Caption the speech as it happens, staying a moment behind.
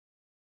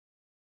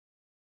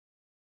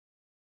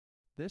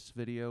This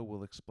video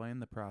will explain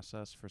the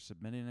process for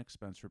submitting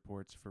expense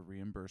reports for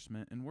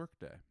reimbursement in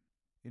Workday.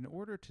 In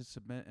order to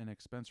submit an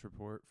expense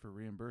report for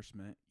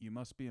reimbursement, you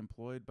must be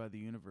employed by the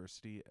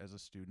university as a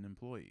student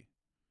employee.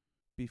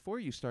 Before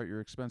you start your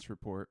expense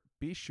report,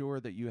 be sure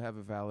that you have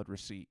a valid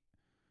receipt.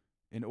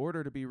 In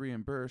order to be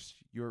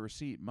reimbursed, your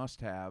receipt must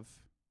have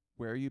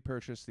where you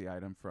purchased the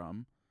item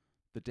from,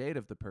 the date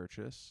of the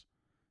purchase,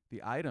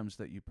 the items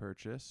that you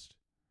purchased,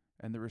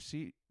 and the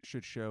receipt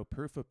should show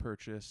proof of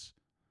purchase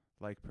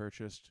like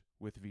purchased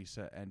with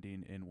Visa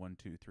ending in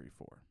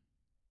 1234.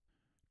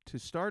 To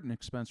start an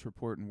expense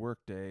report in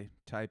Workday,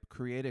 type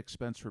Create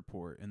Expense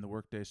Report in the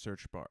Workday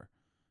search bar.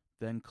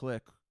 Then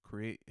click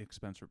Create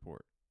Expense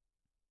Report.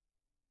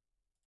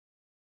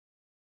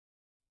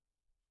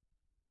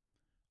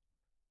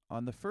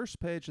 On the first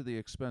page of the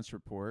expense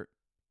report,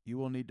 you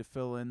will need to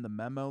fill in the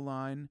memo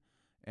line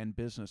and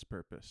business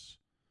purpose.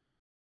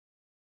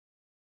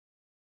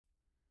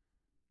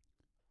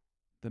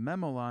 The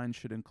memo line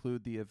should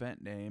include the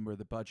event name or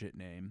the budget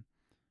name,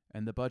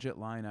 and the budget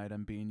line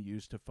item being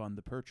used to fund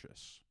the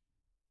purchase.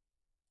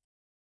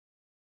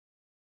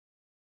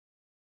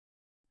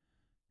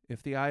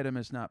 If the item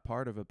is not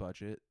part of a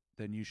budget,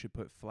 then you should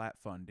put flat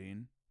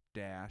funding,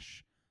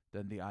 dash,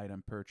 then the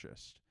item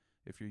purchased.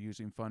 If you're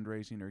using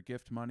fundraising or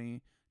gift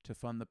money to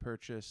fund the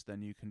purchase,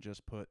 then you can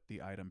just put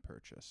the item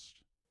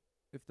purchased.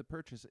 If the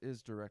purchase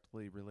is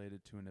directly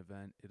related to an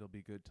event, it'll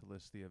be good to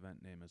list the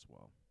event name as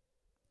well.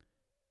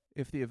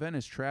 If the event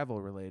is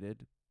travel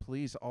related,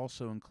 please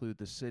also include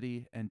the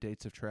city and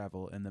dates of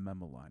travel in the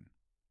memo line.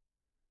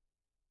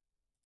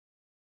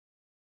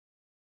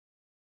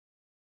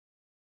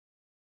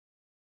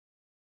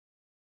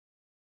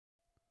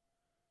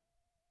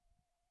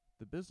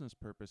 The business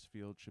purpose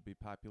field should be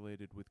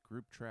populated with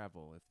group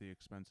travel if the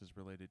expense is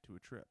related to a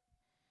trip.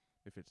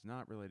 If it's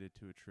not related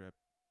to a trip,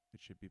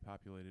 it should be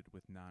populated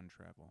with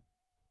non-travel.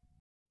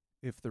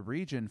 If the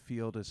region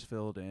field is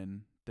filled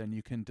in, then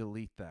you can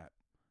delete that.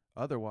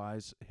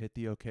 Otherwise, hit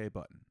the OK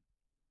button.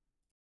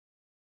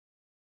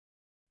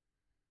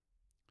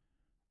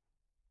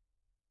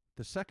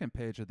 The second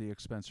page of the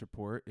expense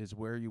report is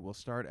where you will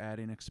start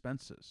adding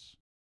expenses.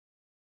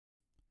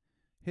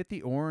 Hit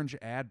the orange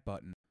Add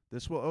button.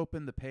 This will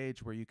open the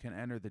page where you can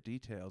enter the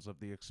details of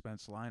the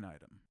expense line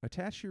item.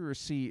 Attach your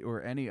receipt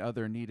or any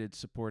other needed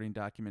supporting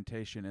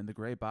documentation in the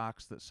gray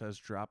box that says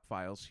Drop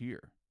Files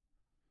Here.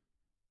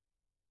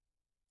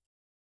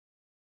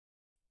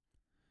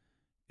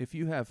 If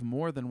you have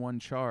more than one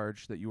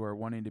charge that you are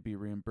wanting to be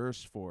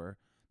reimbursed for,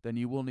 then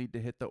you will need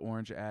to hit the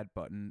orange Add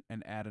button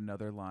and add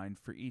another line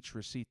for each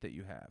receipt that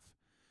you have.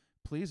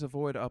 Please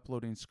avoid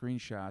uploading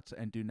screenshots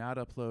and do not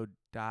upload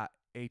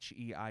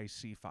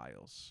 .heic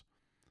files.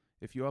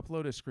 If you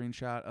upload a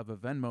screenshot of a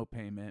Venmo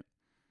payment,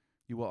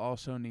 you will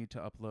also need to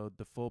upload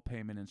the full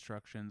payment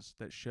instructions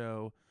that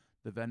show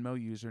the Venmo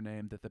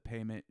username that the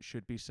payment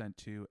should be sent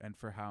to and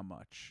for how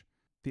much.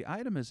 The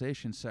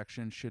itemization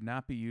section should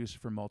not be used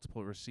for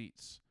multiple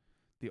receipts.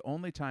 The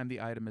only time the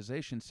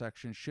itemization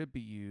section should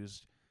be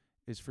used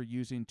is for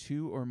using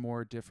two or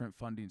more different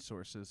funding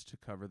sources to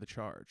cover the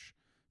charge.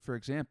 For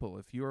example,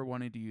 if you are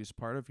wanting to use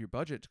part of your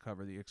budget to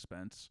cover the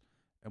expense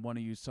and want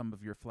to use some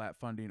of your flat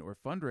funding or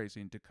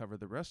fundraising to cover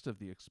the rest of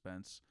the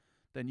expense,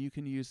 then you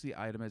can use the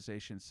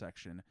itemization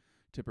section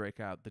to break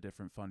out the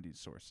different funding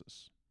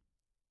sources.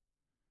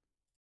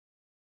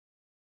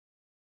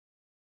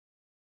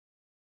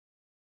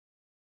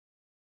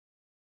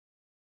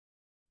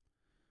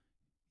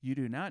 You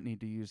do not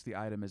need to use the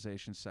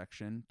itemization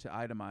section to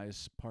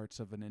itemize parts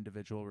of an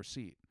individual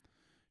receipt.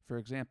 For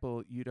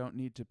example, you don't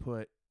need to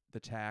put the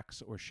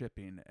tax or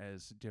shipping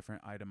as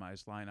different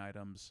itemized line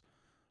items.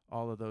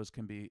 All of those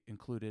can be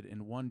included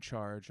in one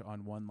charge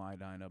on one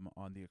line item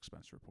on the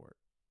expense report.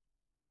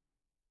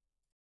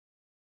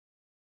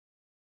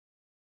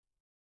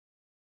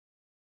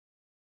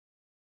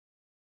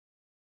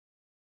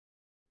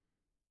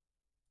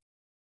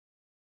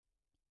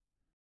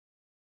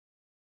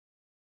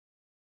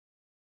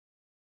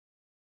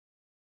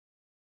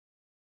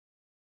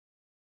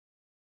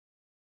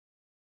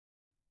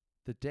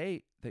 The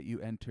date that you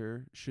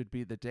enter should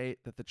be the date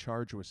that the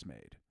charge was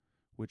made,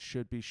 which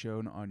should be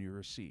shown on your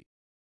receipt.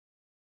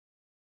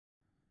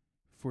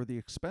 For the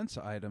expense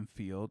item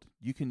field,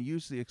 you can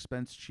use the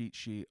expense cheat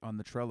sheet on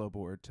the Trello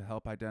board to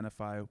help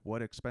identify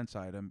what expense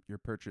item your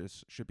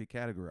purchase should be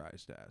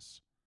categorized as.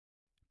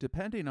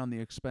 Depending on the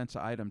expense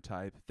item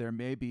type, there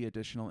may be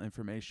additional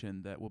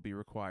information that will be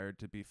required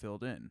to be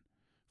filled in.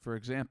 For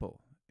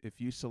example, if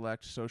you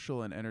select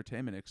social and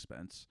entertainment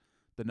expense,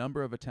 the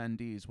number of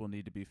attendees will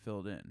need to be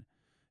filled in.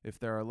 If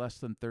there are less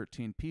than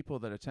 13 people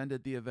that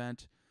attended the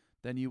event,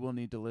 then you will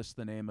need to list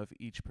the name of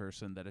each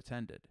person that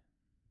attended.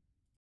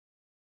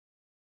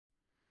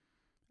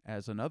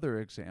 As another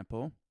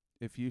example,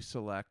 if you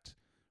select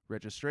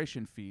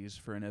registration fees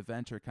for an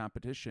event or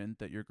competition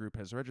that your group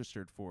has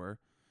registered for,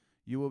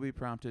 you will be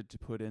prompted to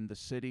put in the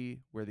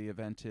city where the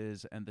event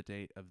is and the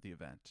date of the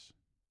event.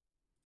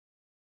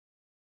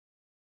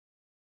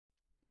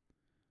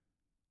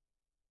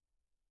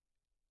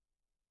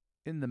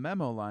 In the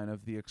memo line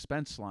of the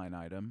expense line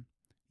item,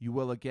 you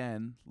will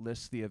again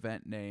list the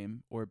event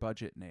name or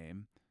budget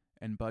name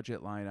and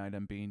budget line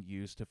item being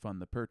used to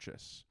fund the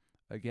purchase.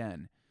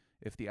 Again,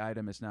 if the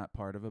item is not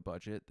part of a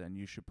budget, then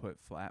you should put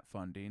flat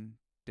funding,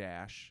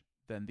 dash,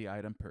 then the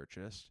item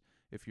purchased.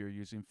 If you're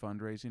using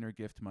fundraising or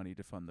gift money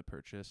to fund the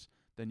purchase,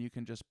 then you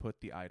can just put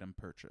the item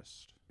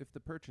purchased. If the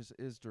purchase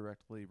is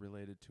directly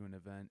related to an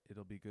event,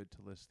 it'll be good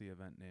to list the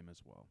event name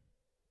as well.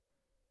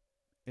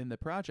 In the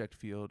project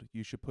field,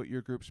 you should put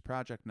your group's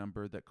project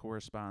number that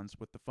corresponds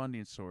with the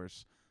funding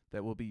source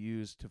that will be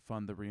used to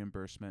fund the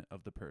reimbursement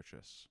of the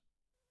purchase.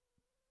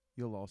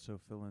 You'll also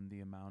fill in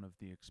the amount of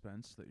the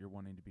expense that you're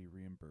wanting to be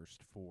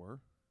reimbursed for.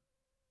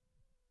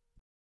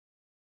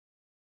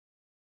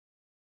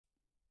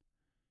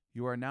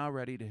 You are now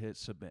ready to hit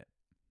submit.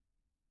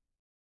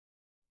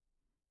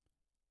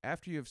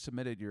 After you have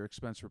submitted your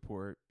expense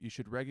report, you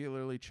should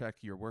regularly check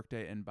your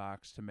Workday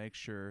inbox to make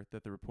sure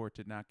that the report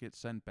did not get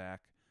sent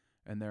back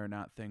and there are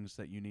not things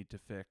that you need to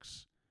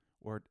fix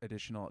or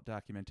additional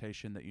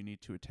documentation that you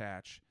need to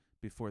attach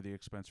before the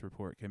expense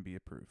report can be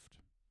approved.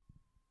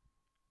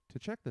 To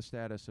check the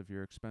status of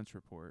your expense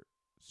report,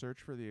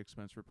 search for the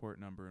expense report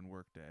number in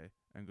Workday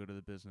and go to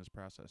the Business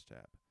Process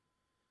tab.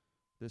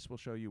 This will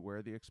show you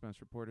where the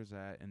expense report is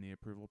at in the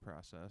approval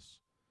process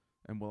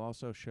and will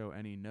also show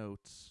any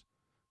notes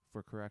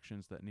for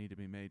corrections that need to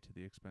be made to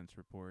the expense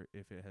report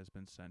if it has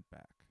been sent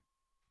back.